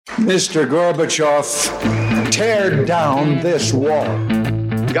Mr. Gorbachev, tear down this wall.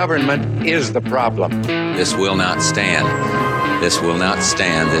 Government is the problem. This will not stand. This will not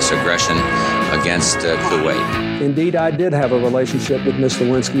stand, this aggression against Kuwait. Indeed, I did have a relationship with Ms.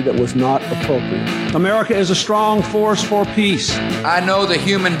 Lewinsky that was not appropriate. America is a strong force for peace. I know the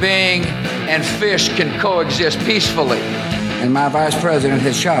human being and fish can coexist peacefully. And my vice president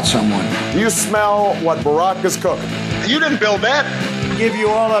has shot someone. Do you smell what Barack is cooking? You didn't build that. Give you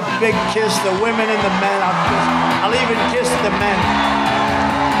all a big kiss, the women and the men. I'll even kiss the men.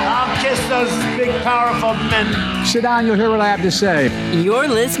 I'll kiss those big, powerful men. Sit down, you'll hear what I have to say. You're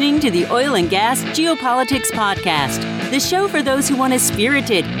listening to the Oil and Gas Geopolitics Podcast, the show for those who want a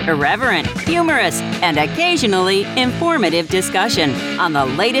spirited, irreverent, humorous, and occasionally informative discussion on the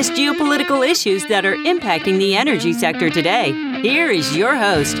latest geopolitical issues that are impacting the energy sector today. Here is your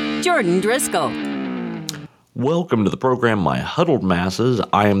host, Jordan Driscoll. Welcome to the program, my huddled masses.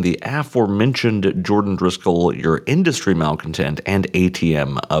 I am the aforementioned Jordan Driscoll, your industry malcontent and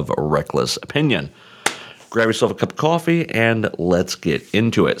ATM of reckless opinion. Grab yourself a cup of coffee and let's get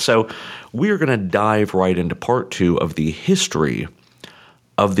into it. So we are going to dive right into part 2 of the history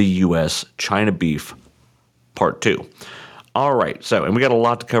of the U.S.-China beef, part 2. All right, and we got a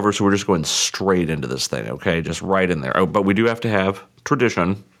lot to cover, so we're just going straight into this thing, okay? Just right in there. Oh, but we do have to have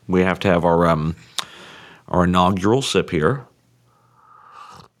tradition. We have to have our inaugural sip here.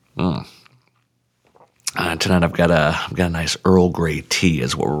 Tonight I've got a nice Earl Grey tea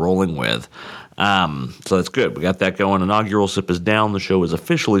is what we're rolling with. So that's good. We got that going. Inaugural sip is down. The show is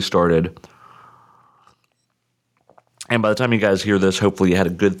officially started. And by the time you guys hear this, hopefully you had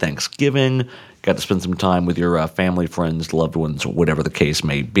a good Thanksgiving, got to spend some time with your family, friends, loved ones, whatever the case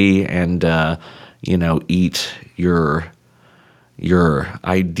may be, and eat your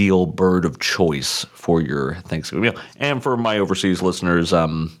ideal bird of choice for your Thanksgiving meal. And for my overseas listeners,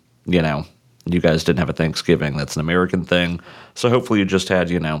 you guys didn't have a Thanksgiving. That's an American thing. So hopefully you just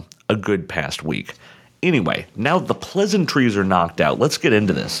had, a good past week. Anyway, now the pleasantries are knocked out. Let's get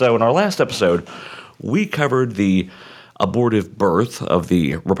into this. So in our last episode, we covered the abortive birth of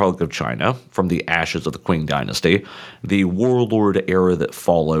the Republic of China from the ashes of the Qing dynasty, the warlord era that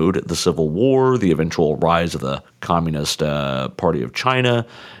followed, the Civil War, the eventual rise of the Communist Party of China,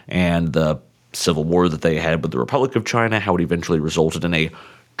 and the civil war that they had with the Republic of China, how it eventually resulted in a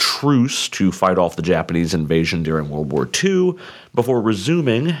truce to fight off the Japanese invasion during World War II, before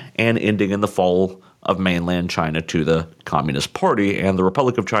resuming and ending in the fall of mainland China to the Communist Party, and the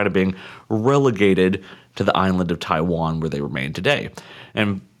Republic of China being relegated to the island of Taiwan where they remain today.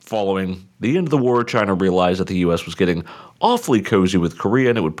 And following the end of the war, China realized that the U.S. was getting awfully cozy with Korea,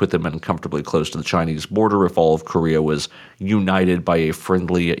 and it would put them uncomfortably close to the Chinese border if all of Korea was united by a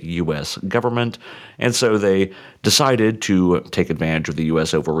friendly U.S. government. And so they decided to take advantage of the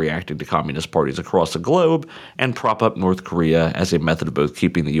U.S. overreacting to communist parties across the globe and prop up North Korea as a method of both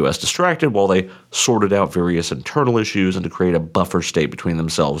keeping the U.S. distracted while they sorted out various internal issues and to create a buffer state between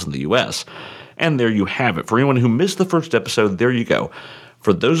themselves and the U.S. And there you have it. For anyone who missed the first episode, there you go.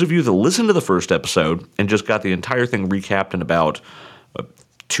 For those of you that listened to the first episode and just got the entire thing recapped in about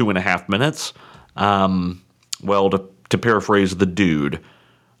 2.5 minutes, to paraphrase the dude,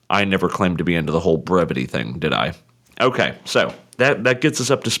 I never claimed to be into the whole brevity thing, did I? Okay, so that gets us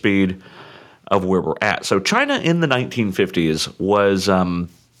up to speed of where we're at. So China in the 1950s was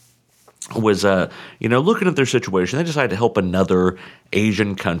looking at their situation. They decided to help another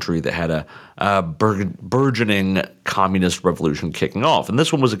Asian country that had a burgeoning communist revolution kicking off. And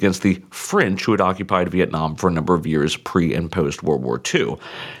this one was against the French, who had occupied Vietnam for a number of years pre- and post-World War II.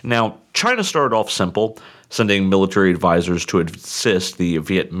 Now, China started off simple, sending military advisors to assist the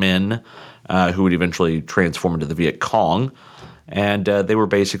Viet Minh, who would eventually transform into the Viet Cong. And they were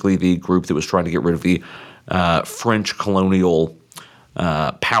basically the group that was trying to get rid of the French colonial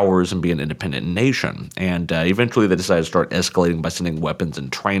powers and be an independent nation. And eventually they decided to start escalating by sending weapons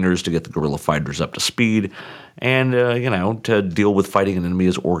and trainers to get the guerrilla fighters up to speed and, to deal with fighting an enemy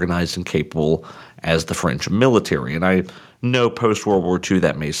as organized and capable as the French military. And I know post-World War II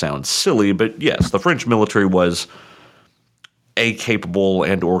that may sound silly, but yes, the French military was a capable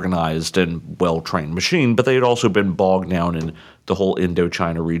and organized and well-trained machine, but they had also been bogged down in the whole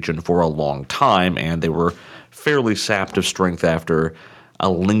Indochina region for a long time, and they were fairly sapped of strength after a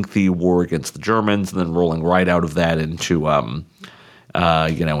lengthy war against the Germans, and then rolling right out of that into, an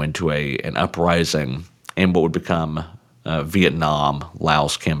uprising in what would become Vietnam,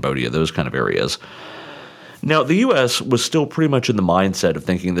 Laos, Cambodia, those kind of areas. Now, the U.S. was still pretty much in the mindset of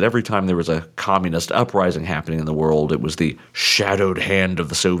thinking that every time there was a communist uprising happening in the world, it was the shadowed hand of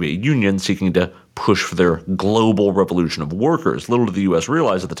the Soviet Union seeking to push for their global revolution of workers. Little did the U.S.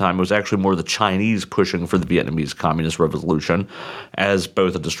 realize at the time it was actually more the Chinese pushing for the Vietnamese Communist Revolution as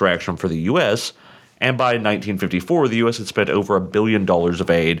both a distraction for the U.S., and by 1954, the U.S. had spent over $1 billion of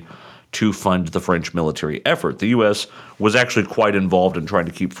aid to fund the French military effort. The U.S. was actually quite involved in trying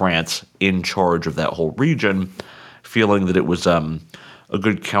to keep France in charge of that whole region, feeling that it was a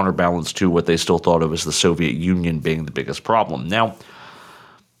good counterbalance to what they still thought of as the Soviet Union being the biggest problem. Now,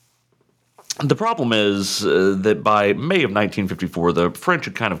 the problem is that by May of 1954, the French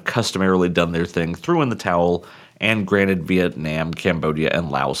had kind of customarily done their thing, threw in the towel, and granted Vietnam, Cambodia, and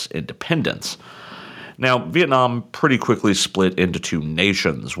Laos independence. Now, Vietnam pretty quickly split into two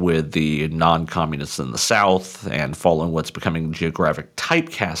nations, with the non-communists in the south, and following what's becoming geographic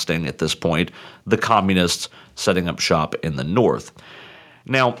typecasting at this point, the communists setting up shop in the north.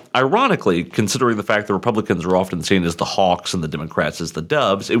 Now, ironically, considering the fact that Republicans are often seen as the hawks and the Democrats as the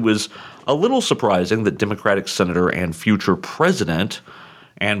doves, it was a little surprising that Democratic Senator and future President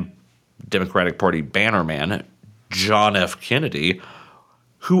and Democratic Party bannerman John F. Kennedy,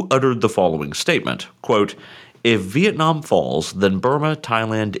 who uttered the following statement, quote, "If Vietnam falls, then Burma,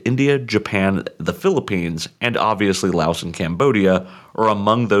 Thailand, India, Japan, the Philippines, and obviously Laos and Cambodia are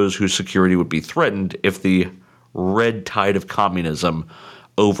among those whose security would be threatened if the red tide of communism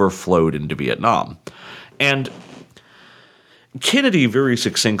overflowed into Vietnam." And Kennedy very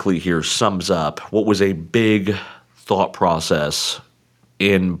succinctly here sums up what was a big thought process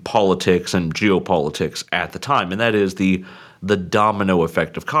in politics and geopolitics at the time, and that is the domino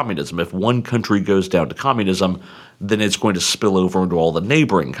effect of communism. If one country goes down to communism, then it's going to spill over into all the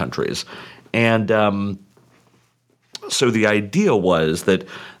neighboring countries. And so the idea was that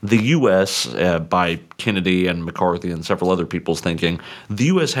the U.S., by Kennedy and McCarthy and several other people's thinking, the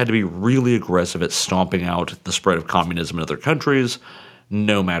U.S. had to be really aggressive at stomping out the spread of communism in other countries,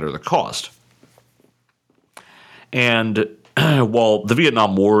 no matter the cost. And while the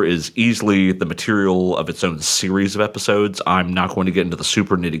Vietnam War is easily the material of its own series of episodes, I'm not going to get into the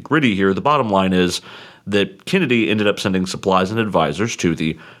super nitty-gritty here. The bottom line is that Kennedy ended up sending supplies and advisors to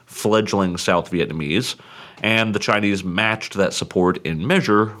the fledgling South Vietnamese, and the Chinese matched that support in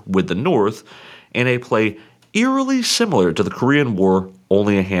measure with the North in a play eerily similar to the Korean War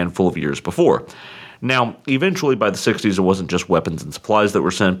only a handful of years before. Now, eventually by the 60s, it wasn't just weapons and supplies that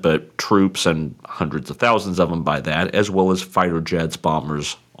were sent, but troops and hundreds of thousands of them by that, as well as fighter jets,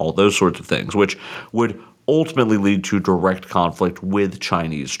 bombers, all those sorts of things, which would ultimately lead to direct conflict with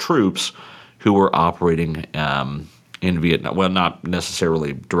Chinese troops who were operating in Vietnam. Well, not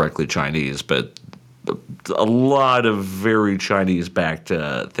necessarily directly Chinese, but a lot of very Chinese-backed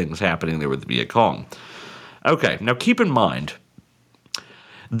things happening there with the Viet Cong. Okay, now keep in mind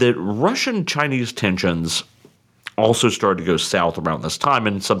that Russian-Chinese tensions also started to go south around this time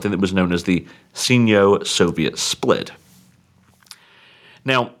in something that was known as the Sino-Soviet split.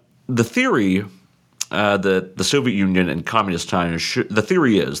 Now, the theory that the Soviet Union and Communist China the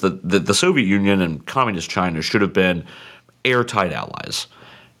theory is that the Soviet Union and Communist China should have been airtight allies.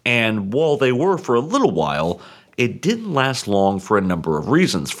 And while they were for a little while, it didn't last long for a number of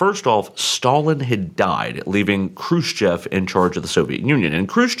reasons. First off, Stalin had died, leaving Khrushchev in charge of the Soviet Union. And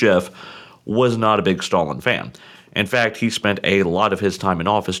Khrushchev was not a big Stalin fan. In fact, he spent a lot of his time in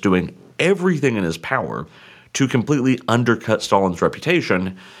office doing everything in his power to completely undercut Stalin's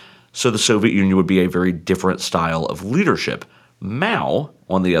reputation, so the Soviet Union would be a very different style of leadership. Mao,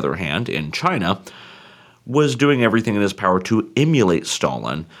 on the other hand, in China, was doing everything in his power to emulate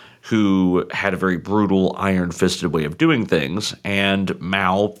Stalin, who had a very brutal, iron-fisted way of doing things, and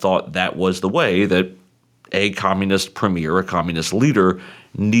Mao thought that was the way that a communist premier, a communist leader,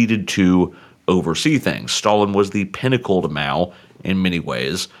 needed to oversee things. Stalin was the pinnacle to Mao, in many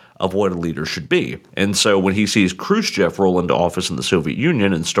ways, of what a leader should be. And so when he sees Khrushchev roll into office in the Soviet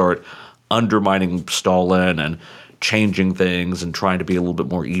Union and start undermining Stalin and changing things and trying to be a little bit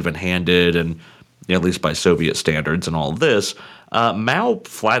more even-handed and at least by Soviet standards and all of this, Mao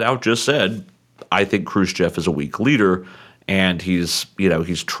flat out just said, I think Khrushchev is a weak leader, and he's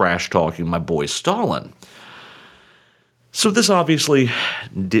trash-talking my boy Stalin. So this obviously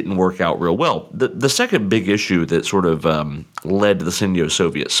didn't work out real well. The second big issue that sort of led to the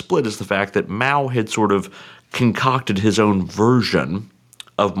Sino-Soviet split is the fact that Mao had sort of concocted his own version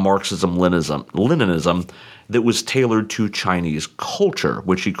of Marxism-Leninism that was tailored to Chinese culture,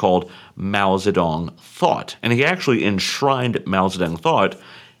 which he called Mao Zedong thought. And he actually enshrined Mao Zedong thought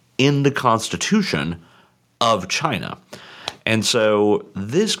in the Constitution of China. And so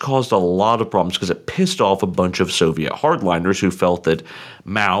this caused a lot of problems because it pissed off a bunch of Soviet hardliners who felt that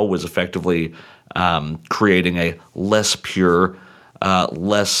Mao was effectively creating a less pure,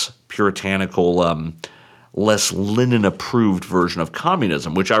 less puritanical, less Lenin-approved version of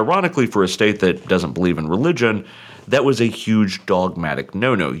communism, which ironically for a state that doesn't believe in religion, that was a huge dogmatic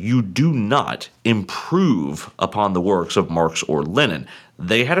no-no. You do not improve upon the works of Marx or Lenin.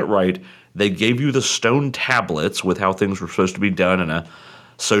 They had it right. They gave you the stone tablets with how things were supposed to be done in a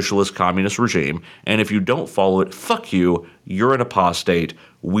socialist communist regime, and if you don't follow it, fuck you, you're an apostate,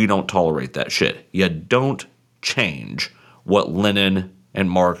 we don't tolerate that shit. You don't change what Lenin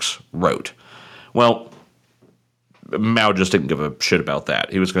and Marx wrote. Well, Mao just didn't give a shit about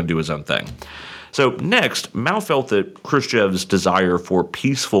that. He was going to do his own thing. So next, Mao felt that Khrushchev's desire for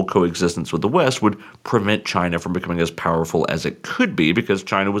peaceful coexistence with the West would prevent China from becoming as powerful as it could be because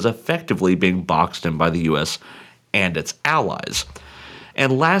China was effectively being boxed in by the U.S. and its allies.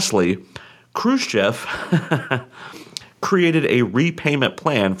 And lastly, Khrushchev created a repayment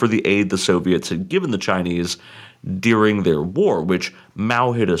plan for the aid the Soviets had given the Chinese during their war, which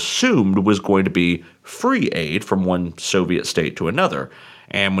Mao had assumed was going to be free aid from one Soviet state to another.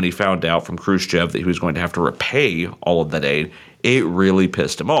 And when he found out from Khrushchev that he was going to have to repay all of that aid, it really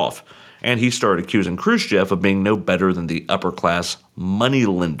pissed him off. And he started accusing Khrushchev of being no better than the upper-class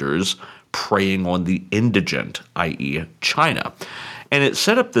moneylenders preying on the indigent, i.e. China. And it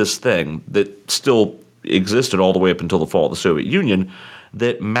set up this thing that still existed all the way up until the fall of the Soviet Union,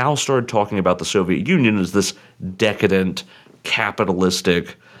 that Mao started talking about the Soviet Union as this decadent,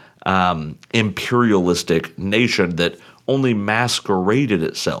 capitalistic, imperialistic nation that only masqueraded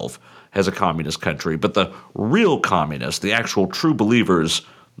itself as a communist country. But the real communists, the actual true believers,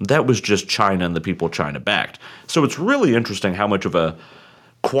 that was just China and the people China backed. So it's really interesting how much of a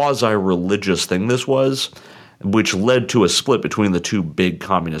quasi-religious thing this was, which led to a split between the two big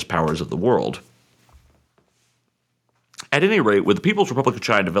communist powers of the world. At any rate, with the People's Republic of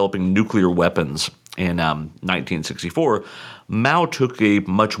China developing nuclear weapons in 1964, Mao took a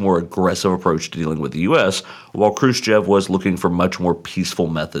much more aggressive approach to dealing with the U.S., while Khrushchev was looking for much more peaceful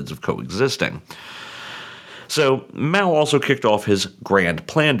methods of coexisting. So Mao also kicked off his grand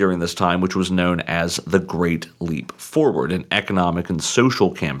plan during this time, which was known as the Great Leap Forward, an economic and social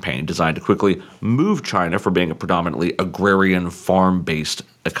campaign designed to quickly move China from being a predominantly agrarian, farm-based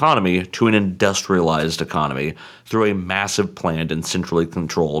economy to an industrialized economy through a massive planned and centrally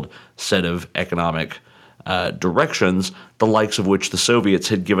controlled set of economic directions, the likes of which the Soviets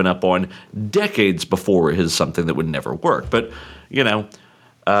had given up on decades before is something that would never work. But, you know,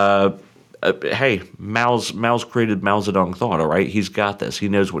 hey, Mao's created Mao Zedong thought, all right? He's got this. He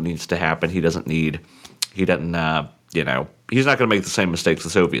knows what needs to happen. He's not going to make the same mistakes the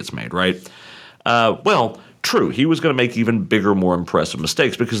Soviets made, right? Well, true, he was going to make even bigger, more impressive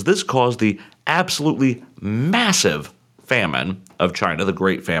mistakes because this caused the absolutely massive famine of China, the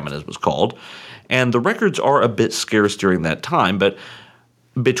Great Famine as it was called. And the records are a bit scarce during that time, but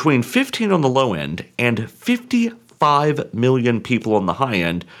between 15 on the low end and 55 million people on the high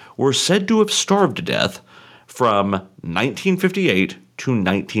end were said to have starved to death from 1958 to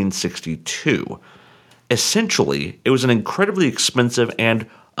 1962. Essentially, it was an incredibly expensive and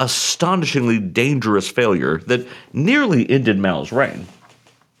astonishingly dangerous failure that nearly ended Mao's reign.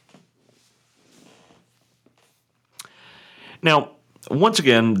 Now, once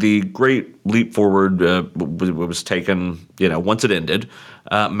again, the Great Leap Forward was taken, once it ended,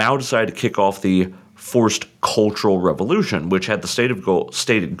 Mao decided to kick off the Forced Cultural Revolution, which had the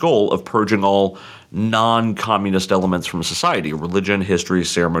stated goal of purging all non-communist elements from society, religion, history,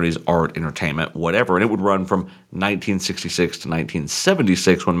 ceremonies, art, entertainment, whatever. And it would run from 1966 to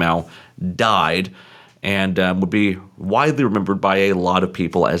 1976 when Mao died, and would be widely remembered by a lot of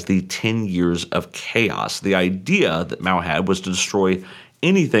people as the 10 years of chaos. The idea that Mao had was to destroy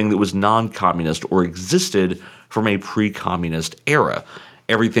anything that was non-communist or existed from a pre-communist era.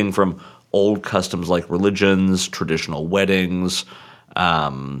 Everything from old customs like religions, traditional weddings,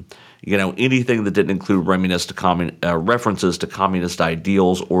 anything that didn't include references to communist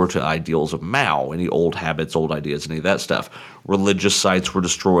ideals or to ideals of Mao, any old habits, old ideas, any of that stuff. Religious sites were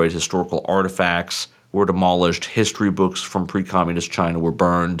destroyed, historical artifacts were demolished, history books from pre-communist China were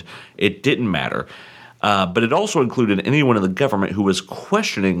burned. It didn't matter. But it also included anyone in the government who was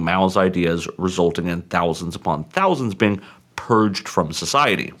questioning Mao's ideas, resulting in thousands upon thousands being purged from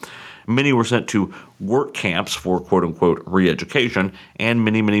society. Many were sent to work camps for quote-unquote re-education, and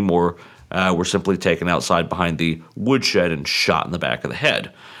many, many more were simply taken outside behind the woodshed and shot in the back of the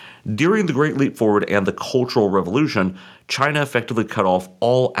head. During the Great Leap Forward and the Cultural Revolution, China effectively cut off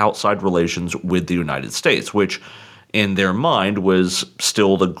all outside relations with the United States, which in their mind, was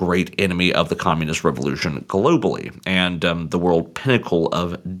still the great enemy of the communist revolution globally, and the world pinnacle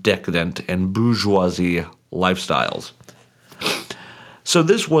of decadent and bourgeoisie lifestyles. So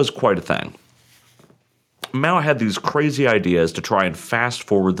this was quite a thing. Mao had these crazy ideas to try and fast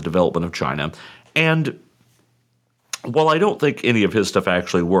forward the development of China, and while I don't think any of his stuff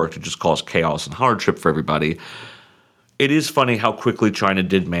actually worked, it just caused chaos and hardship for everybody, it is funny how quickly China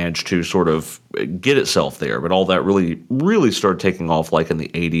did manage to sort of get itself there, but all that really started taking off like in the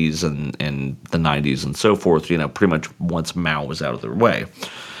 80s and the 90s and so forth, pretty much once Mao was out of their way.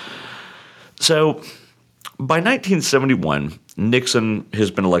 So by 1971, Nixon has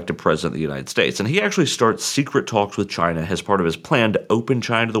been elected president of the United States, and he actually starts secret talks with China as part of his plan to open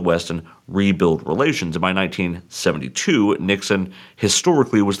China to the West and rebuild relations. And by 1972, Nixon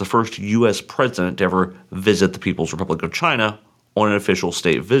historically was the first U.S. president to ever visit the People's Republic of China on an official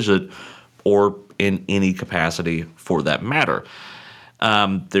state visit, or in any capacity for that matter.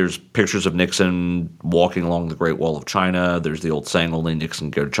 There's pictures of Nixon walking along the Great Wall of China. There's the old saying, only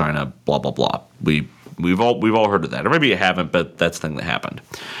Nixon go to China, blah, blah, blah. We've all heard of that. Or maybe you haven't, but that's the thing that happened.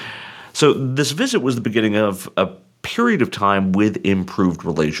 So this visit was the beginning of a period of time with improved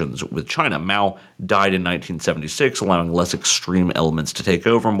relations with China. Mao died in 1976, allowing less extreme elements to take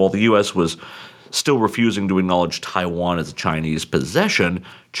over, and while the U.S. was still refusing to acknowledge Taiwan as a Chinese possession,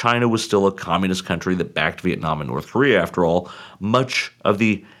 China was still a communist country that backed Vietnam and North Korea. After all, much of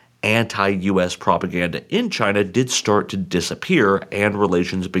the anti-U.S. propaganda in China did start to disappear, and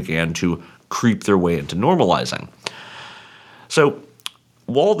relations began to creep their way into normalizing. So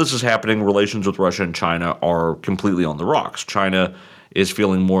while this is happening, relations with Russia and China are completely on the rocks. China is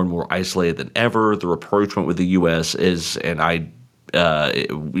feeling more and more isolated than ever. The rapprochement with the U.S. is, and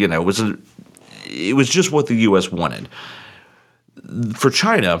it was just what the U.S. wanted. For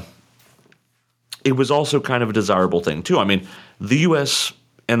China, it was also kind of a desirable thing too. I mean, the U.S.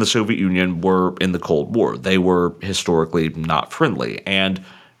 and the Soviet Union were in the Cold War. They were historically not friendly, and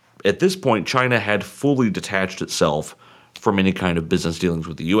at this point, China had fully detached itself from any kind of business dealings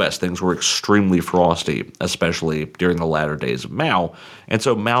with the U.S. Things were extremely frosty, especially during the latter days of Mao. And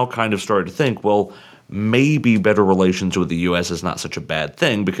so Mao kind of started to think, well, maybe better relations with the U.S. is not such a bad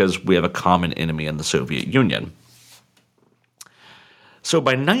thing because we have a common enemy in the Soviet Union. So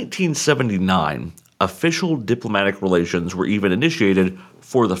by 1979, official diplomatic relations were even initiated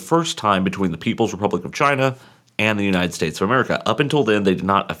for the first time between the People's Republic of China and the United States of America. Up until then, they did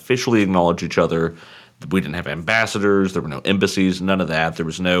not officially acknowledge each other. We didn't have ambassadors. There were no embassies, none of that. There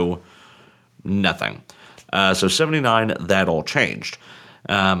was nothing. So 79, that all changed.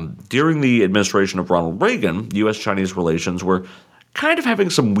 During the administration of Ronald Reagan, U.S.-Chinese relations were kind of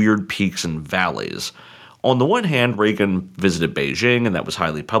having some weird peaks and valleys. On the one hand, Reagan visited Beijing, and that was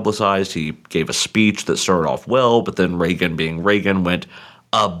highly publicized. He gave a speech that started off well, but then Reagan, being Reagan, went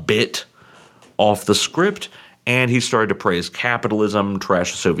a bit off the script, and he started to praise capitalism,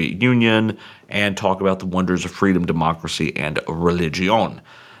 trash the Soviet Union, and talk about the wonders of freedom, democracy, and religion.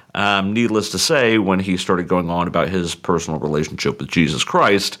 Needless to say, when he started going on about his personal relationship with Jesus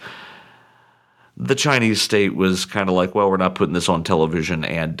Christ, the Chinese state was kind of like, well, we're not putting this on television,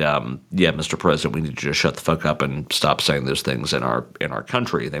 and yeah, Mr. President, we need to just shut the fuck up and stop saying those things in our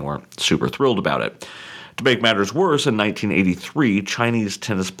country. They weren't super thrilled about it. To make matters worse, in 1983, Chinese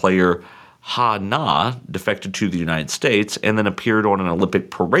tennis player Ha Na defected to the United States and then appeared on an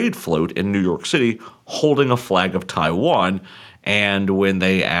Olympic parade float in New York City holding a flag of Taiwan. And when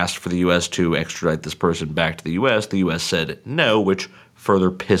they asked for the U.S. to extradite this person back to the U.S. said no, which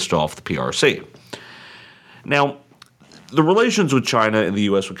further pissed off the PRC. Now, the relations with China and the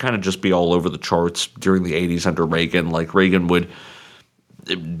U.S. would kind of just be all over the charts during the 80s under Reagan. Like, Reagan would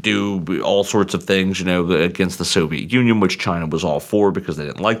do all sorts of things, against the Soviet Union, which China was all for because they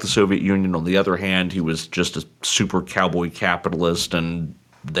didn't like the Soviet Union. On the other hand, he was just a super cowboy capitalist, and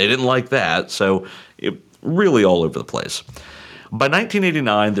they didn't like that. So it really all over the place. By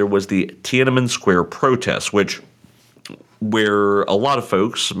 1989, there was the Tiananmen Square protests, where a lot of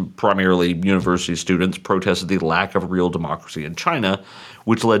folks, primarily university students, protested the lack of real democracy in China,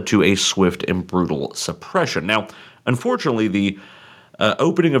 which led to a swift and brutal suppression. Now, unfortunately, the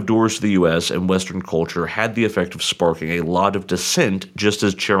opening of doors to the U.S. and Western culture had the effect of sparking a lot of dissent, just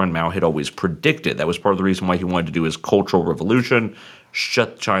as Chairman Mao had always predicted. That was part of the reason why he wanted to do his Cultural Revolution,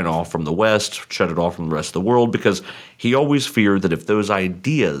 shut China off from the West, shut it off from the rest of the world, because he always feared that if those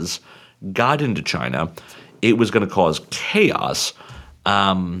ideas got into China, it was going to cause chaos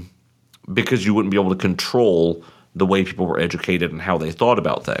because you wouldn't be able to control the way people were educated and how they thought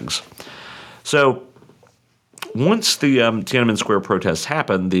about things. So once the Tiananmen Square protests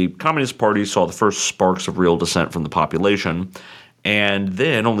happened, the Communist Party saw the first sparks of real dissent from the population. And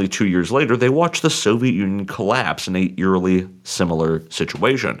then, only 2 years later, they watched the Soviet Union collapse in an eerily similar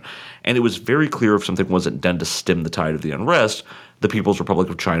situation. And it was very clear if something wasn't done to stem the tide of the unrest, the People's Republic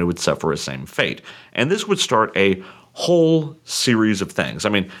of China would suffer a same fate. And this would start a whole series of things. I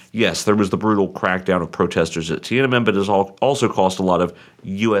mean, yes, there was the brutal crackdown of protesters at Tiananmen, but it also caused a lot of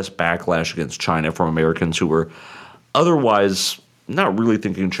U.S. backlash against China from Americans who were otherwise not really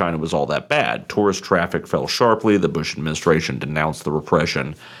thinking China was all that bad. Tourist traffic fell sharply. The Bush administration denounced the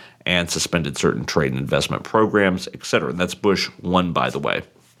repression and suspended certain trade and investment programs, etc. And that's Bush 1, by the way.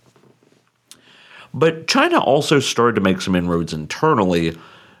 But China also started to make some inroads internally.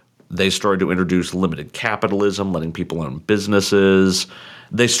 They started to introduce limited capitalism, letting people own businesses.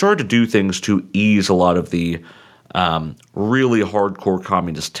 They started to do things to ease a lot of the really hardcore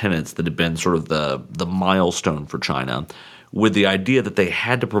communist tenets that had been sort of the milestone for China, with the idea that they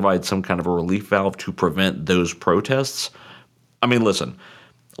had to provide some kind of a relief valve to prevent those protests. I mean, listen,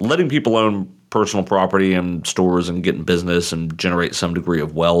 letting people own personal property and stores and get in business and generate some degree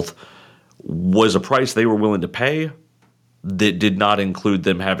of wealth was a price they were willing to pay that did not include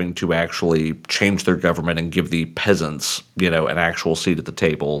them having to actually change their government and give the peasants, an actual seat at the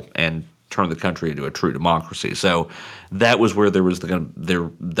table and turn the country into a true democracy. So that was where that was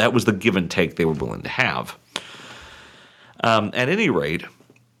the give and take they were willing to have. At any rate,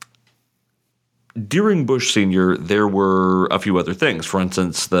 during Bush Sr., there were a few other things. For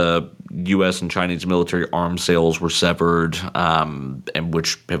instance, the U.S. and Chinese military arms sales were severed, and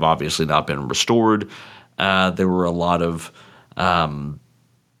which have obviously not been restored. There were a lot of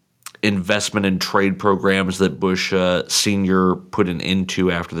investment in trade programs that Bush Sr. put an end to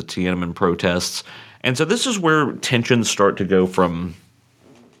after the Tiananmen protests. And so this is where tensions start to go from.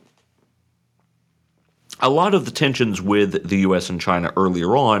 A lot of the tensions with the U.S. and China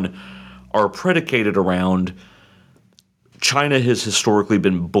earlier on are predicated around China has historically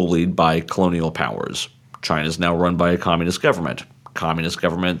been bullied by colonial powers. China is now run by a communist government. Communist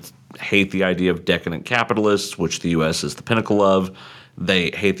governments hate the idea of decadent capitalists, which the U.S. is the pinnacle of. They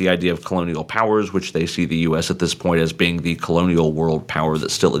hate the idea of colonial powers, which they see the U.S. at this point as being the colonial world power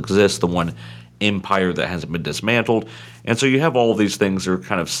that still exists, the one empire that hasn't been dismantled. And so you have all of these things that are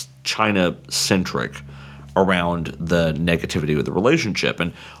kind of China-centric around the negativity of the relationship.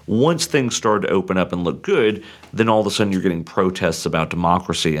 And once things started to open up and look good, then all of a sudden you're getting protests about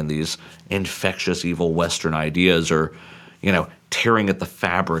democracy, and these infectious, evil Western ideas are, tearing at the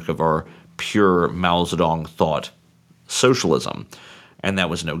fabric of our pure Mao Zedong thought socialism. And that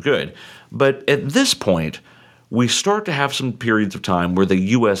was no good. But at this point, we start to have some periods of time where the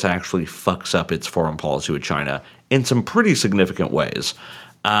U.S. actually fucks up its foreign policy with China in some pretty significant ways.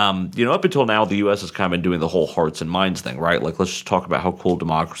 Up until now, the U.S. has kind of been doing the whole hearts and minds thing, right? Like, let's just talk about how cool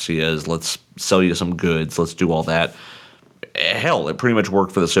democracy is. Let's sell you some goods. Let's do all that. Hell, it pretty much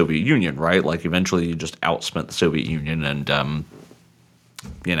worked for the Soviet Union, right? Like, eventually you just outspent the Soviet Union, and,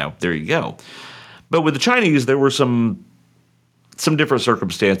 there you go. But with the Chinese, there were some different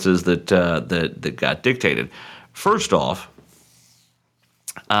circumstances that got dictated. First off,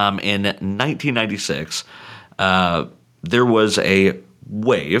 in 1996, there was a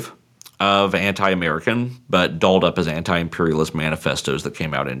wave of anti-American but dolled up as anti-imperialist manifestos that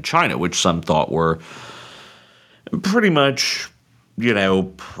came out in China, which some thought were pretty much,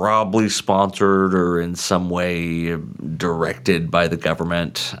 probably sponsored or in some way directed by the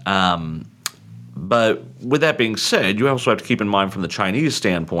government. But with that being said, you also have to keep in mind from the Chinese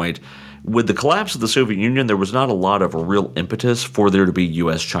standpoint, with the collapse of the Soviet Union, there was not a lot of a real impetus for there to be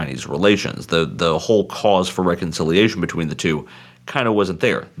U.S.-Chinese relations. The whole cause for reconciliation between the two kind of wasn't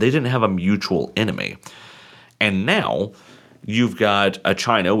there. They didn't have a mutual enemy. And now you've got a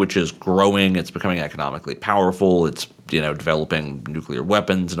China which is growing, it's becoming economically powerful, it's developing nuclear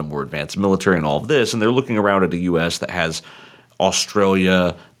weapons and a more advanced military and all of this, and they're looking around at a U.S. that has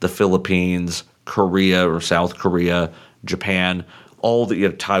Australia, the Philippines, Korea or South Korea, Japan, all the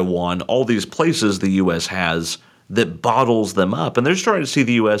Taiwan, all these places the U.S. has that bottles them up. And they're starting to see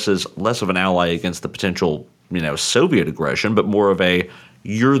the U.S. as less of an ally against the potential, Soviet aggression, but more of a,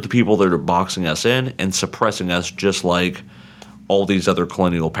 you're the people that are boxing us in and suppressing us just like all these other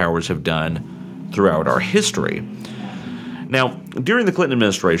colonial powers have done throughout our history. Now, during the Clinton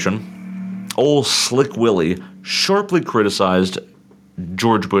administration, old Slick Willie sharply criticized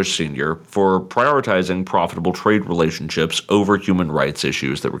George Bush Sr. for prioritizing profitable trade relationships over human rights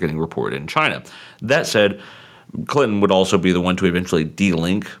issues that were getting reported in China. That said, Clinton would also be the one to eventually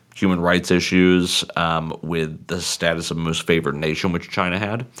de-link human rights issues with the status of most favored nation, which China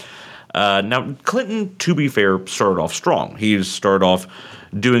had. Now, Clinton, to be fair, started off strong. He started off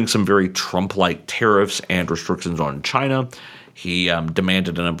doing some very Trump-like tariffs and restrictions on China. He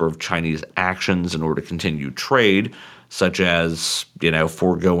demanded a number of Chinese actions in order to continue trade, such as,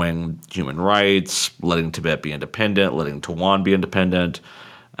 foregoing human rights, letting Tibet be independent, letting Taiwan be independent,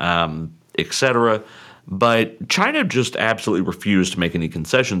 etc. But China just absolutely refused to make any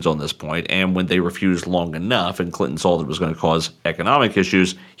concessions on this point, and when they refused long enough and Clinton saw that it was going to cause economic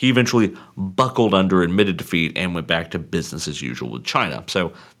issues, he eventually buckled under, admitted defeat, and went back to business as usual with China.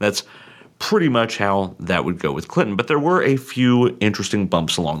 So that's pretty much how that would go with Clinton. But there were a few interesting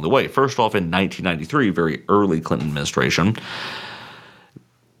bumps along the way. First off, in 1993, very early Clinton administration,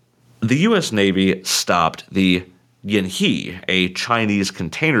 the U.S. Navy stopped the Yanhe, a Chinese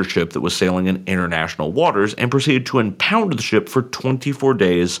container ship that was sailing in international waters, and proceeded to impound the ship for 24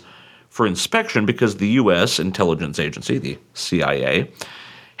 days for inspection because the U.S. intelligence agency, the CIA,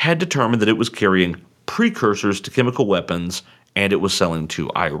 had determined that it was carrying precursors to chemical weapons and it was selling to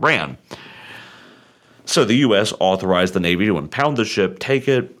Iran. So the U.S. authorized the Navy to impound the ship, take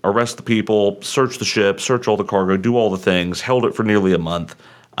it, arrest the people, search the ship, search all the cargo, do all the things, held it for nearly a month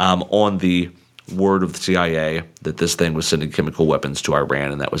on the word of the CIA that this thing was sending chemical weapons to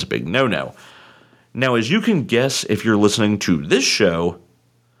Iran, and that was a big no-no. Now, as you can guess if you're listening to this show,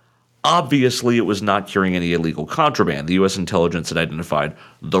 obviously it was not carrying any illegal contraband. The U.S. intelligence had identified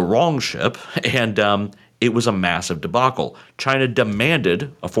the wrong ship, and it was a massive debacle. China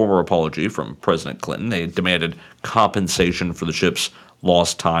demanded a formal apology from President Clinton. They demanded compensation for the ship's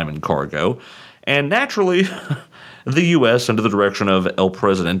lost time and cargo. And naturally, the U.S., under the direction of El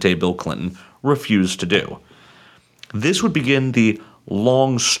Presidente Bill Clinton, refused to do. This would begin the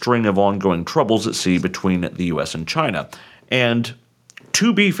long string of ongoing troubles at sea between the U.S. and China. And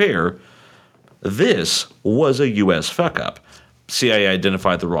to be fair, this was a U.S. fuck-up. CIA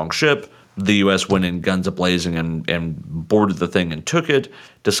identified the wrong ship. The U.S. went in guns a-blazing and boarded the thing and took it,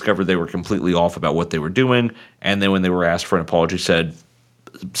 discovered they were completely off about what they were doing, and then when they were asked for an apology, said,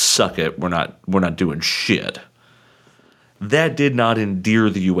 suck it, we're not doing shit. That did not endear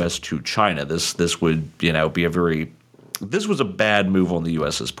the U.S. to China. This would, be this was a bad move on the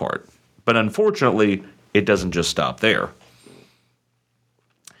U.S.'s part. But unfortunately, it doesn't just stop there.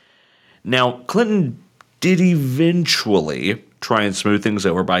 Now, Clinton did eventually try and smooth things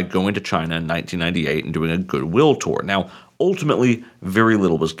over by going to China in 1998 and doing a goodwill tour. Now, ultimately, very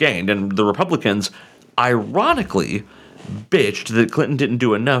little was gained, and the Republicans, ironically, bitched that Clinton didn't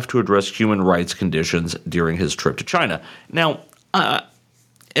do enough to address human rights conditions during his trip to China. Now,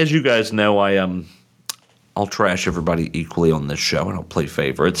 as you guys know, I'll trash everybody equally on this show, and I'll play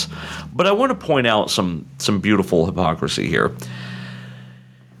favorites. But I want to point out some beautiful hypocrisy here.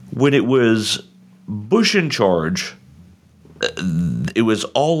 When it was Bush in charge, it was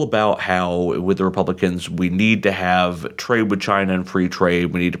all about how, with the Republicans, we need to have trade with China and free trade.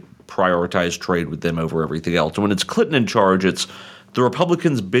 We need to prioritize trade with them over everything else. And when it's Clinton in charge, it's the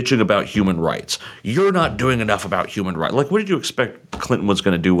Republicans bitching about human rights. You're not doing enough about human rights. Like, what did you expect Clinton was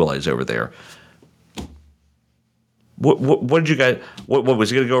going to do while he's over there? What did you guys? What was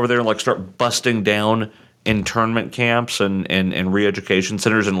he going to go over there and like start busting down internment camps and re-education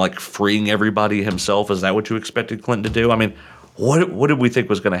centers and like freeing everybody himself? Is that what you expected Clinton to do? I mean, what did we think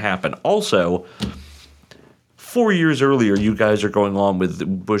was going to happen? Also, 4 years earlier, you guys are going on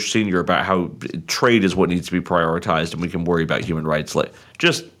with Bush Sr. about how trade is what needs to be prioritized and we can worry about human rights later.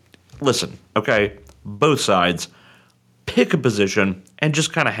 Just listen, okay? Both sides, pick a position and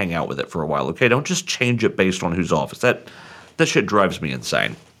just kind of hang out with it for a while, okay? Don't just change it based on who's office. That shit drives me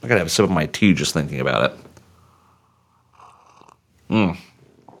insane. I gotta have a sip of my tea just thinking about it. All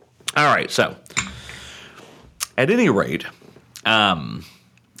right, so at any rate, in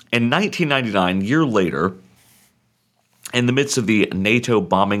 1999, a year later, in the midst of the NATO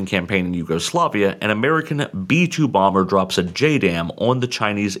bombing campaign in Yugoslavia, an American B-2 bomber drops a JDAM on the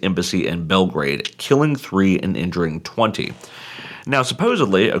Chinese embassy in Belgrade, killing 3 and injuring 20. Now,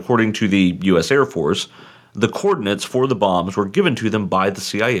 supposedly, according to the U.S. Air Force, the coordinates for the bombs were given to them by the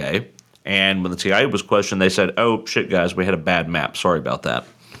CIA, and when the CIA was questioned, they said, oh, shit, guys, we had a bad map. Sorry about that.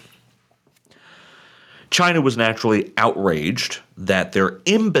 China was naturally outraged that their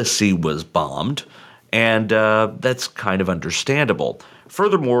embassy was bombed, and that's kind of understandable.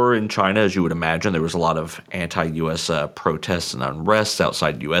 Furthermore, in China, as you would imagine, there was a lot of anti-U.S. Protests and unrests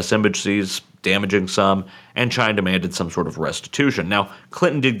outside U.S. embassies, damaging some, and China demanded some sort of restitution. Now,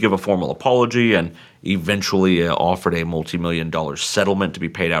 Clinton did give a formal apology and eventually offered a multi-million-dollar settlement to be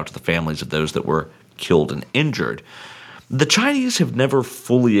paid out to the families of those that were killed and injured. The Chinese have never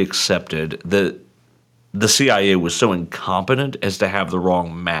fully accepted that the CIA was so incompetent as to have the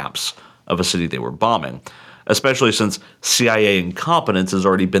wrong maps of a city they were bombing, especially since CIA incompetence has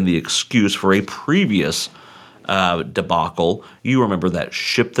already been the excuse for a previous debacle. You remember that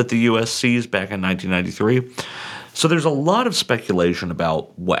ship that the U.S. seized back in 1993? So there's a lot of speculation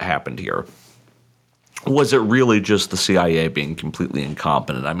about what happened here. Was it really just the CIA being completely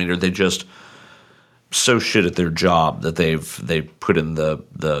incompetent? I mean, are they just so shit at their job that they've put in the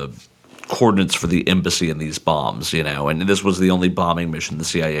coordinates for the embassy in these bombs, you know? And this was the only bombing mission the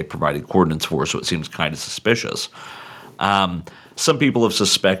CIA provided coordinates for, so it seems kind of suspicious. Some people have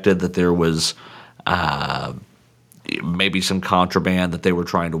suspected that there was maybe some contraband that they were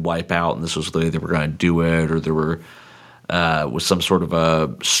trying to wipe out, and this was the way they were going to do it, or there was some sort of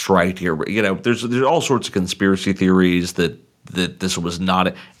a strike here. You know, there's all sorts of conspiracy theories that this was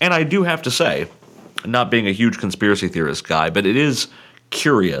not. And I do have to say, not being a huge conspiracy theorist guy, but it is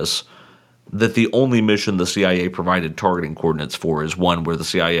curious that the only mission the CIA provided targeting coordinates for is one where the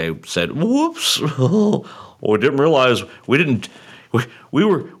CIA said, "Whoops, oh, I didn't realize we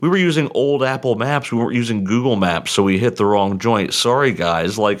were using old Apple Maps. We weren't using Google Maps, so we hit the wrong joint. Sorry,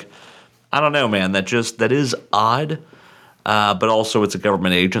 guys." Like, I don't know, man. That is odd. But also it's a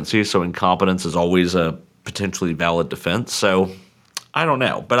government agency, so incompetence is always a potentially valid defense. So I don't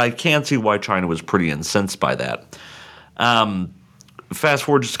know. But I can see why China was pretty incensed by that. Fast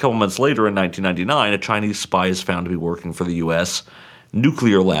forward just a couple months later in 1999, a Chinese spy is found to be working for the U.S.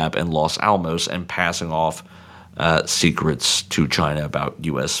 nuclear lab in Los Alamos and passing off secrets to China about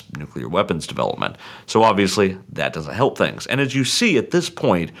U.S. nuclear weapons development. So obviously that doesn't help things. And as you see at this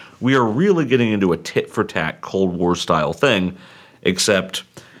point, we are really getting into a tit-for-tat Cold War style thing, except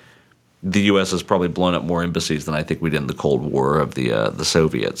the U.S. has probably blown up more embassies than I think we did in the Cold War of the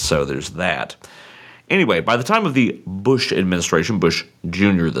Soviets. So there's that. Anyway, by the time of the Bush administration, Bush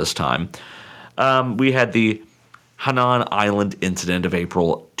Jr. this time, we had the Hainan Island incident of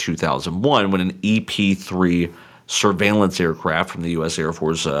April 2001 when an EP-3 surveillance aircraft from the U.S. Air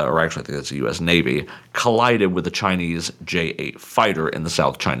Force, or actually I think that's the U.S. Navy, collided with a Chinese J-8 fighter in the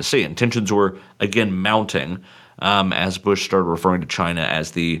South China Sea. And tensions were again mounting as Bush started referring to China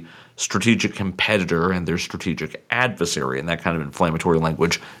as the strategic competitor and their strategic adversary, and that kind of inflammatory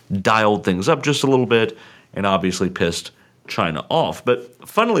language dialed things up just a little bit and obviously pissed China off. But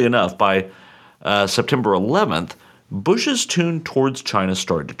funnily enough, by September 11th, Bush's tune towards China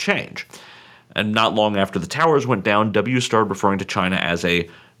started to change. And not long after the towers went down, W started referring to China as a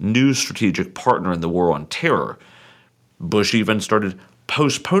new strategic partner in the war on terror. Bush even started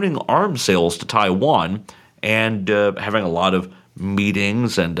postponing arms sales to Taiwan and having a lot of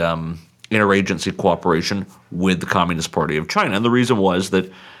meetings and interagency cooperation with the Communist Party of China. And the reason was that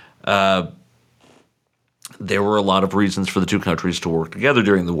there were a lot of reasons for the two countries to work together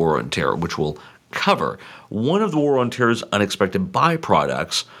during the war on terror, which we'll cover. One of the war on terror's unexpected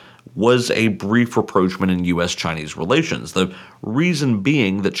byproducts was a brief rapprochement in U.S.-Chinese relations, the reason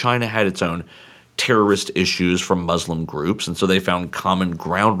being that China had its own terrorist issues from Muslim groups, and so they found common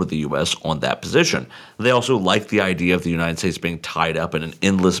ground with the U.S. on that position. They also liked the idea of the United States being tied up in an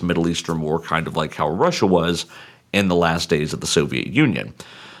endless Middle Eastern war, kind of like how Russia was in the last days of the Soviet Union.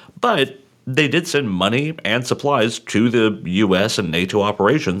 But they did send money and supplies to the U.S. and NATO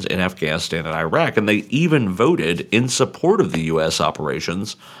operations in Afghanistan and Iraq, and they even voted in support of the U.S.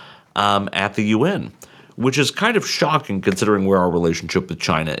 operations at the UN, which is kind of shocking considering where our relationship with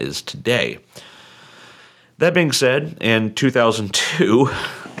China is today. That being said, in 2002,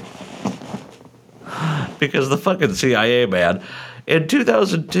 because the fucking CIA, man, in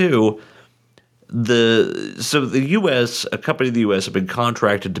 2002, the U.S., a company in the U.S. had been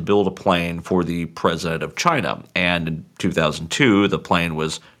contracted to build a plane for the president of China. And in 2002, the plane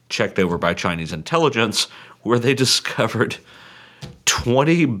was checked over by Chinese intelligence, where they discovered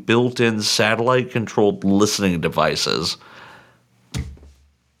 20 built-in satellite-controlled listening devices,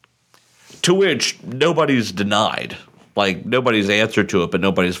 to which nobody's denied. Like, nobody's answered to it, but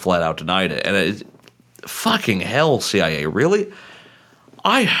nobody's flat out denied it. And it's fucking hell, CIA, really?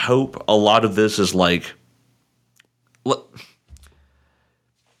 I hope a lot of this is like,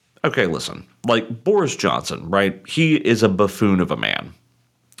 okay, listen, like Boris Johnson, right? He is a buffoon of a man.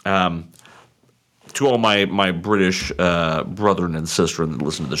 To all my British brethren and sistren that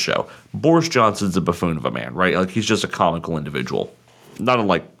listen to the show, Boris Johnson's a buffoon of a man, right? Like, he's just a comical individual. Not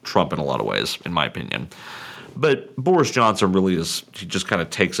unlike Trump in a lot of ways, in my opinion. But Boris Johnson really is, he just kind of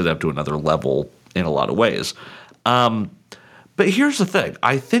takes it up to another level in a lot of ways. But here's the thing.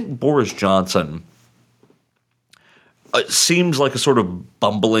 I think Boris Johnson seems like a sort of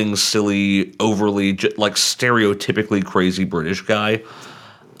bumbling, silly, overly, like stereotypically crazy British guy.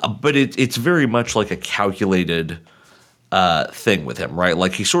 But it's very much like a calculated thing with him, right?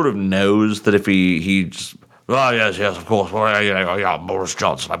 Like he sort of knows that if he just, yes, of course, yeah, Boris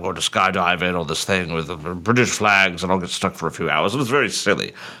Johnson, I'm going to skydive in on this thing with the British flags and I'll get stuck for a few hours. It was very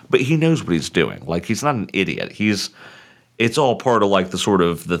silly. But he knows what he's doing. Like he's not an idiot. It's all part of like the sort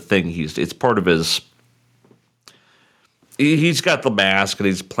of the thing it's part of his, he's got the mask and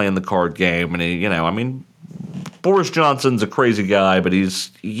he's playing the card game and Boris Johnson's a crazy guy, but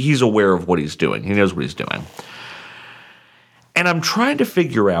he's aware of what he's doing. He knows what he's doing. And I'm trying to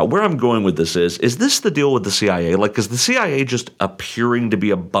figure out where I'm going with this is this the deal with the CIA? Like, is the CIA just appearing to be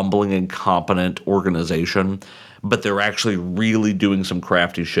a bumbling, incompetent organization, but they're actually really doing some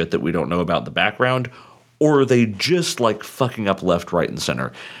crafty shit that we don't know about in the background? Or are they just, like, fucking up left, right, and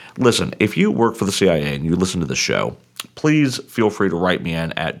center? Listen, if you work for the CIA and you listen to the show, please feel free to write me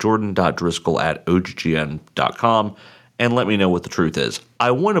in at jordan.driscoll@oggn.com and let me know what the truth is.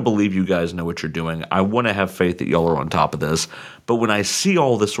 I want to believe you guys know what you're doing. I want to have faith that y'all are on top of this. But when I see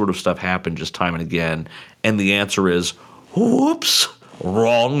all this sort of stuff happen just time and again, and the answer is, whoops,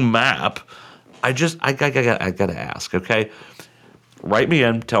 wrong map, I gotta ask, okay? Write me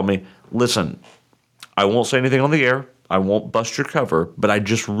in, tell me, listen, I won't say anything on the air. I won't bust your cover, but I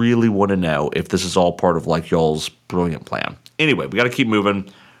just really want to know if this is all part of like y'all's brilliant plan. Anyway, we got to keep moving.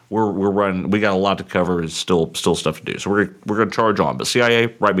 We're running. We got a lot to cover. It's still stuff to do. So we're gonna charge on. But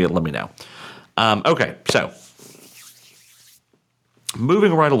CIA, write me and let me know. Okay, so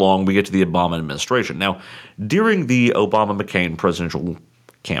moving right along, we get to the Obama administration. Now, during the Obama-McCain presidential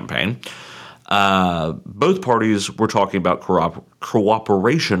campaign, both parties were talking about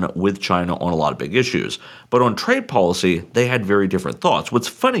cooperation with China on a lot of big issues. But on trade policy, they had very different thoughts. What's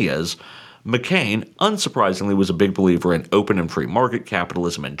funny is McCain, unsurprisingly, was a big believer in open and free market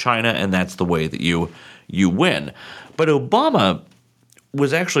capitalism in China, and that's the way that you win. But Obama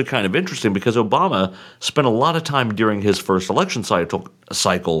was actually kind of interesting because Obama spent a lot of time during his first election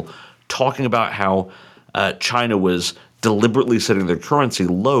cycle talking about how China was deliberately setting their currency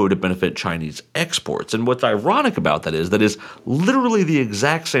low to benefit Chinese exports. And what's ironic about that is literally the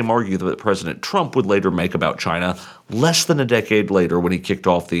exact same argument that President Trump would later make about China less than a decade later when he kicked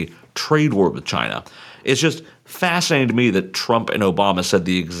off the trade war with China. It's just fascinating to me that Trump and Obama said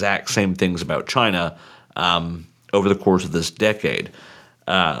the exact same things about China over the course of this decade.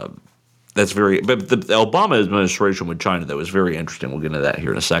 But the Obama administration with China, though, is very interesting. We'll get into that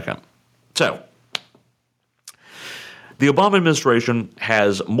here in a second. So, the Obama administration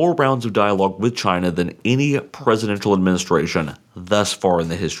has more rounds of dialogue with China than any presidential administration thus far in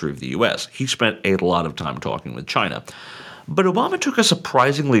the history of the U.S. He spent a lot of time talking with China. But Obama took a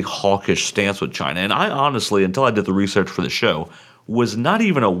surprisingly hawkish stance with China, and I honestly, until I did the research for the show, was not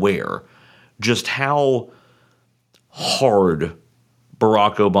even aware just how hard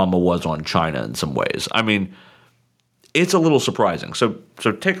Barack Obama was on China in some ways. I mean, it's a little surprising. So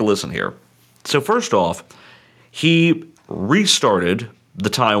take a listen here. So first off, he restarted the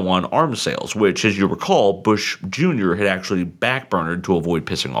Taiwan arms sales, which, as you recall, Bush Jr. had actually backburnered to avoid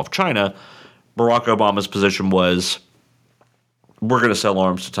pissing off China. Barack Obama's position was, we're going to sell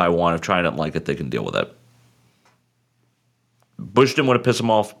arms to Taiwan. If China doesn't like it, they can deal with it. Bush didn't want to piss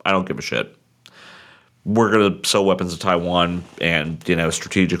him off. I don't give a shit. We're going to sell weapons to Taiwan, and,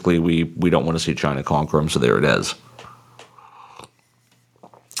 strategically, we don't want to see China conquer them, so there it is.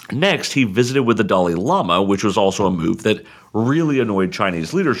 Next, he visited with the Dalai Lama, which was also a move that really annoyed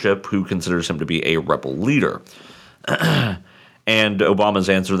Chinese leadership, who considers him to be a rebel leader. And Obama's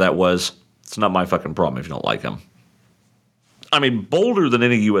answer to that was, it's not my fucking problem if you don't like him. I mean, bolder than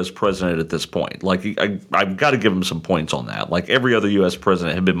any U.S. president at this point. Like, I've got to give him some points on that. Like, every other U.S.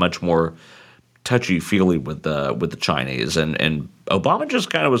 president had been much more touchy-feely with the Chinese. And Obama just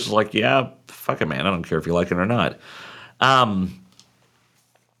kind of was like, yeah, fuck it, man. I don't care if you like it or not.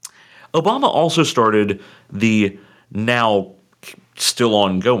 Obama also started the now still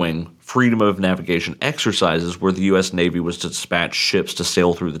ongoing freedom of navigation exercises where the U.S. Navy was to dispatch ships to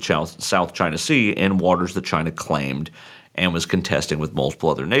sail through the South China Sea in waters that China claimed and was contesting with multiple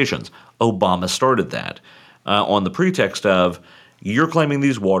other nations. Obama started that on the pretext of, you're claiming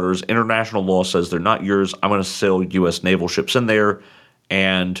these waters, international law says they're not yours, I'm going to sail U.S. naval ships in there,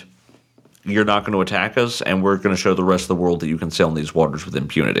 and you're not going to attack us, and we're going to show the rest of the world that you can sail in these waters with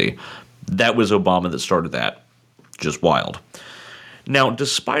impunity. That was Obama that started that. Just wild. Now,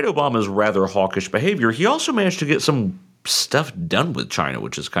 despite Obama's rather hawkish behavior, he also managed to get some stuff done with China,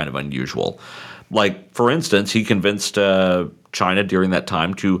 which is kind of unusual. Like, for instance, he convinced China during that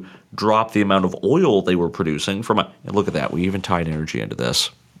time to drop the amount of oil they were producing from look at that, we even tied energy into this.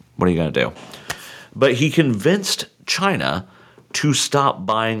 What are you going to do? But he convinced China to stop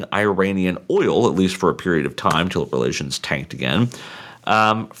buying Iranian oil, at least for a period of time, till relations tanked again,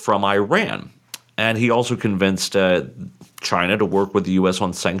 from Iran. And he also convinced China to work with the U.S.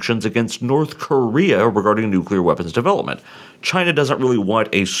 on sanctions against North Korea regarding nuclear weapons development. China doesn't really want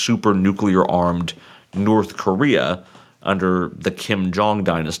a super nuclear-armed North Korea under the Kim Jong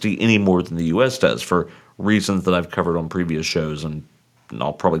dynasty any more than the U.S. does, for reasons that I've covered on previous shows, and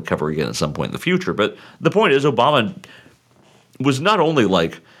I'll probably cover again at some point in the future. But the point is, Obama was not only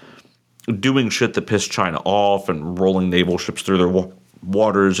like doing shit that pissed China off and rolling naval ships through their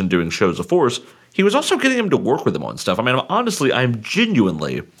waters and doing shows of force, he was also getting him to work with him on stuff. I mean, honestly, I'm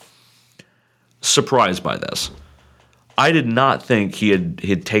genuinely surprised by this. I did not think he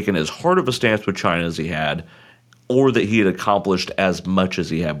had taken as hard of a stance with China as he had, or that he had accomplished as much as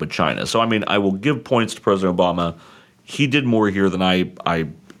he had with China. So, I mean, I will give points to President Obama. He did more here than I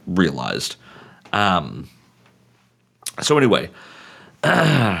realized. So anyway,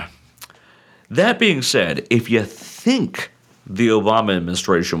 that being said, if you think the Obama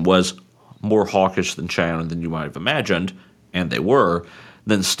administration was more hawkish than China than you might have imagined, and they were,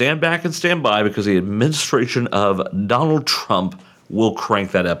 then stand back and stand by, because the administration of Donald Trump will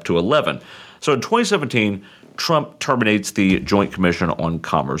crank that up to 11. So in 2017, Trump terminates the Joint Commission on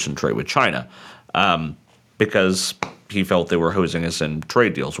Commerce and Trade with China because he felt they were hosing us in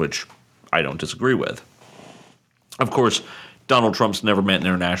trade deals, which I don't disagree with. Of course, Donald Trump's never met an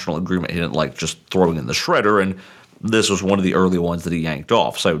international agreement he didn't like just throwing in the shredder, and this was one of the early ones that he yanked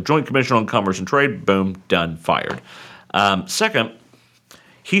off. So Joint Commission on Commerce and Trade, boom, done, fired. Second,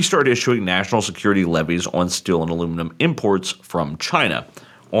 he started issuing national security levies on steel and aluminum imports from China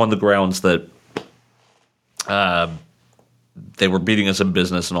on the grounds that they were beating us in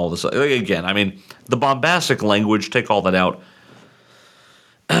business and all this. Again, I mean, the bombastic language, take all that out.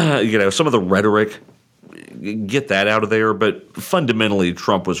 Some of the rhetoric, get that out of there. But fundamentally,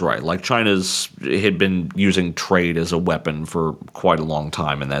 Trump was right. Like, China's had been using trade as a weapon for quite a long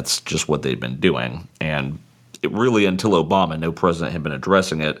time, and that's just what they'd been doing. And it really, until Obama, no president had been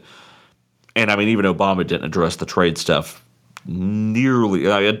addressing it. And, I mean, even Obama didn't address the trade stuff nearly.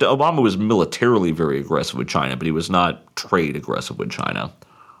 Obama was militarily very aggressive with China, but he was not trade aggressive with China.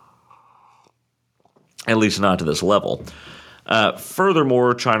 At least not to this level.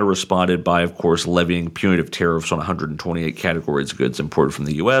 Furthermore, China responded by, of course, levying punitive tariffs on 128 categories of goods imported from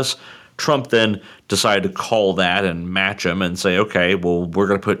the U.S. Trump then decided to call that and match them and say, okay, well, we're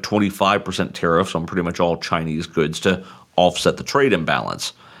going to put 25% tariffs on pretty much all Chinese goods to offset the trade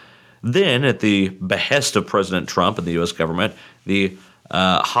imbalance. Then, at the behest of President Trump and the U.S. government, the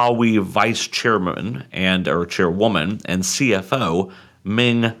Huawei vice chairwoman and CFO,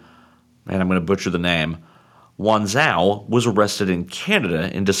 Meng, and I'm going to butcher the name, Wanzhou, was arrested in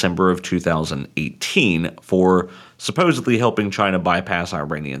Canada in December of 2018 for supposedly helping China bypass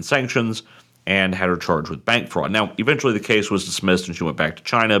Iranian sanctions, and had her charged with bank fraud. Now, eventually the case was dismissed and she went back to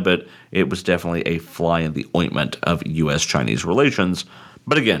China, but it was definitely a fly in the ointment of U.S.-Chinese relations.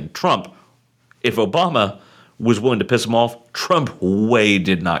 But again, Trump, if Obama was willing to piss him off, Trump way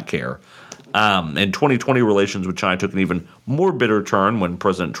did not care. In 2020, relations with China took an even more bitter turn when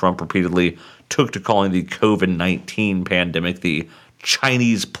President Trump repeatedly took to calling the COVID-19 pandemic the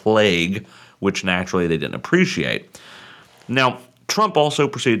Chinese plague, which naturally they didn't appreciate. Now, Trump also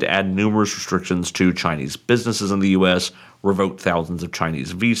proceeded to add numerous restrictions to Chinese businesses in the U.S., revoked thousands of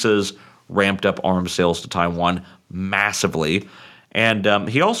Chinese visas, ramped up arms sales to Taiwan massively, and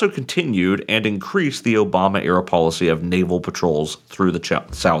he also continued and increased the Obama-era policy of naval patrols through the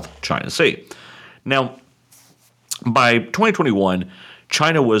South China Sea. Now, by 2021,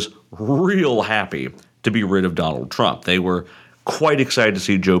 China was real happy to be rid of Donald Trump. They were quite excited to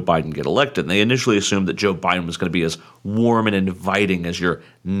see Joe Biden get elected, and they initially assumed that Joe Biden was going to be as warm and inviting as your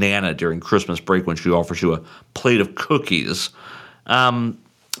Nana during Christmas break when she offers you a plate of cookies. But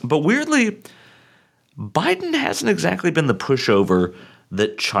weirdly, Biden hasn't exactly been the pushover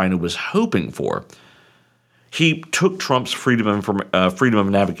that China was hoping for. He took Trump's freedom of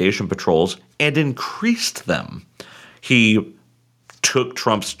navigation patrols and increased them. He took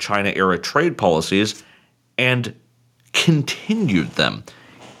Trump's China-era trade policies and continued them.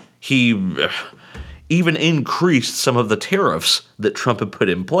 He even increased some of the tariffs that Trump had put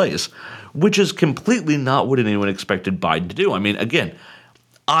in place, which is completely not what anyone expected Biden to do. I mean, again,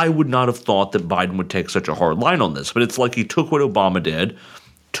 I would not have thought that Biden would take such a hard line on this, but it's like he took what Obama did,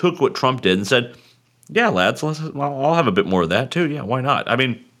 took what Trump did, and said, yeah, lads, I'll have a bit more of that too. Yeah, why not? I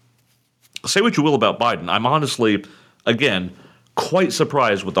mean, say what you will about Biden. I'm honestly, again, quite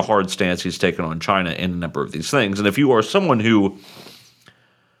surprised with the hard stance he's taken on China in a number of these things. And if you are someone who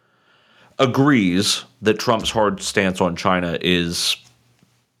agrees that Trump's hard stance on China is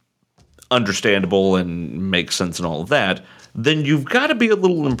understandable and makes sense and all of that, then you've got to be a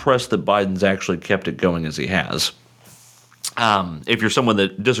little impressed that Biden's actually kept it going as he has. If you're someone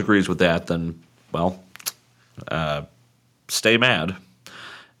that disagrees with that, then, well, stay mad.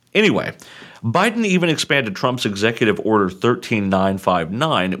 Anyway, Biden even expanded Trump's Executive Order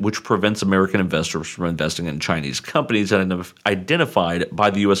 13959, which prevents American investors from investing in Chinese companies identified by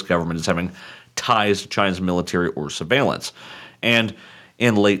the U.S. government as having ties to China's military or surveillance. And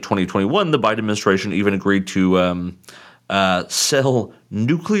in late 2021, the Biden administration even agreed to sell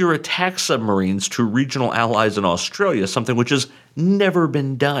nuclear attack submarines to regional allies in Australia, something which has never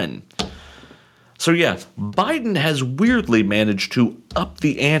been done. So yeah, Biden has weirdly managed to up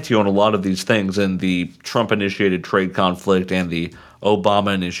the ante on a lot of these things in the Trump-initiated trade conflict and the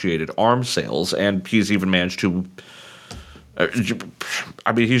Obama-initiated arms sales, and he's even managed to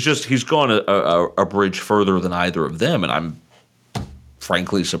he's gone a bridge further than either of them, and I'm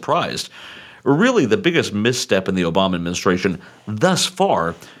frankly surprised. Really, the biggest misstep in the Obama administration thus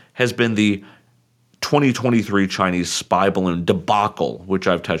far has been the 2023 Chinese spy balloon debacle, which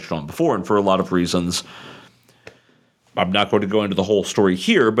I've touched on before, and for a lot of reasons. I'm not going to go into the whole story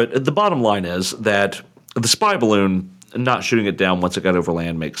here, but the bottom line is that the spy balloon, not shooting it down once it got over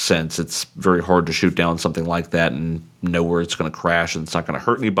land makes sense. It's very hard to shoot down something like that and know where it's going to crash, and it's not going to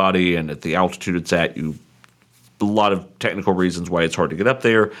hurt anybody, and at the altitude it's at, a lot of technical reasons why it's hard to get up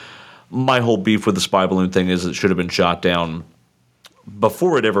there. My whole beef with the spy balloon thing is it should have been shot down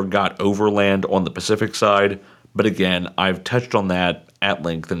before it ever got over land on the Pacific side. But again, I've touched on that at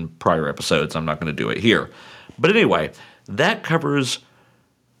length in prior episodes. I'm not going to do it here. But anyway, that covers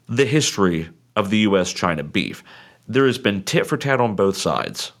the history of the U.S.-China beef. There has been tit for tat on both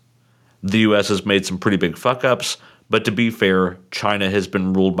sides. The U.S. has made some pretty big fuck-ups, but to be fair, China has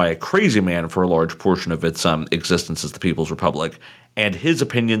been ruled by a crazy man for a large portion of its existence as the People's Republic, and his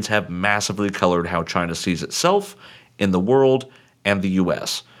opinions have massively colored how China sees itself in the world and the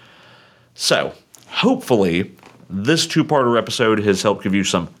U.S. So, hopefully, this two-parter episode has helped give you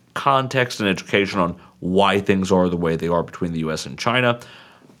some context and education on why things are the way they are between the U.S. and China.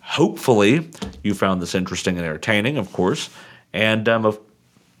 Hopefully, you found this interesting and entertaining, of course, and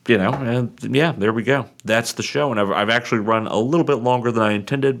yeah, there we go. That's the show, and I've actually run a little bit longer than I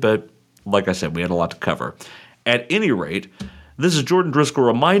intended, but like I said, we had a lot to cover. At any rate, this is Jordan Driscoll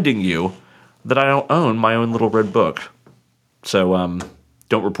reminding you that I don't own my own little red book. So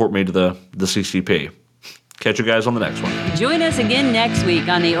don't report me to the CCP. Catch you guys on the next one. Join us again next week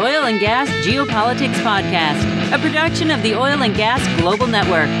on the Oil and Gas Geopolitics Podcast, a production of the Oil and Gas Global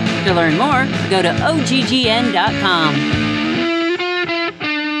Network. To learn more, go to OGGN.com.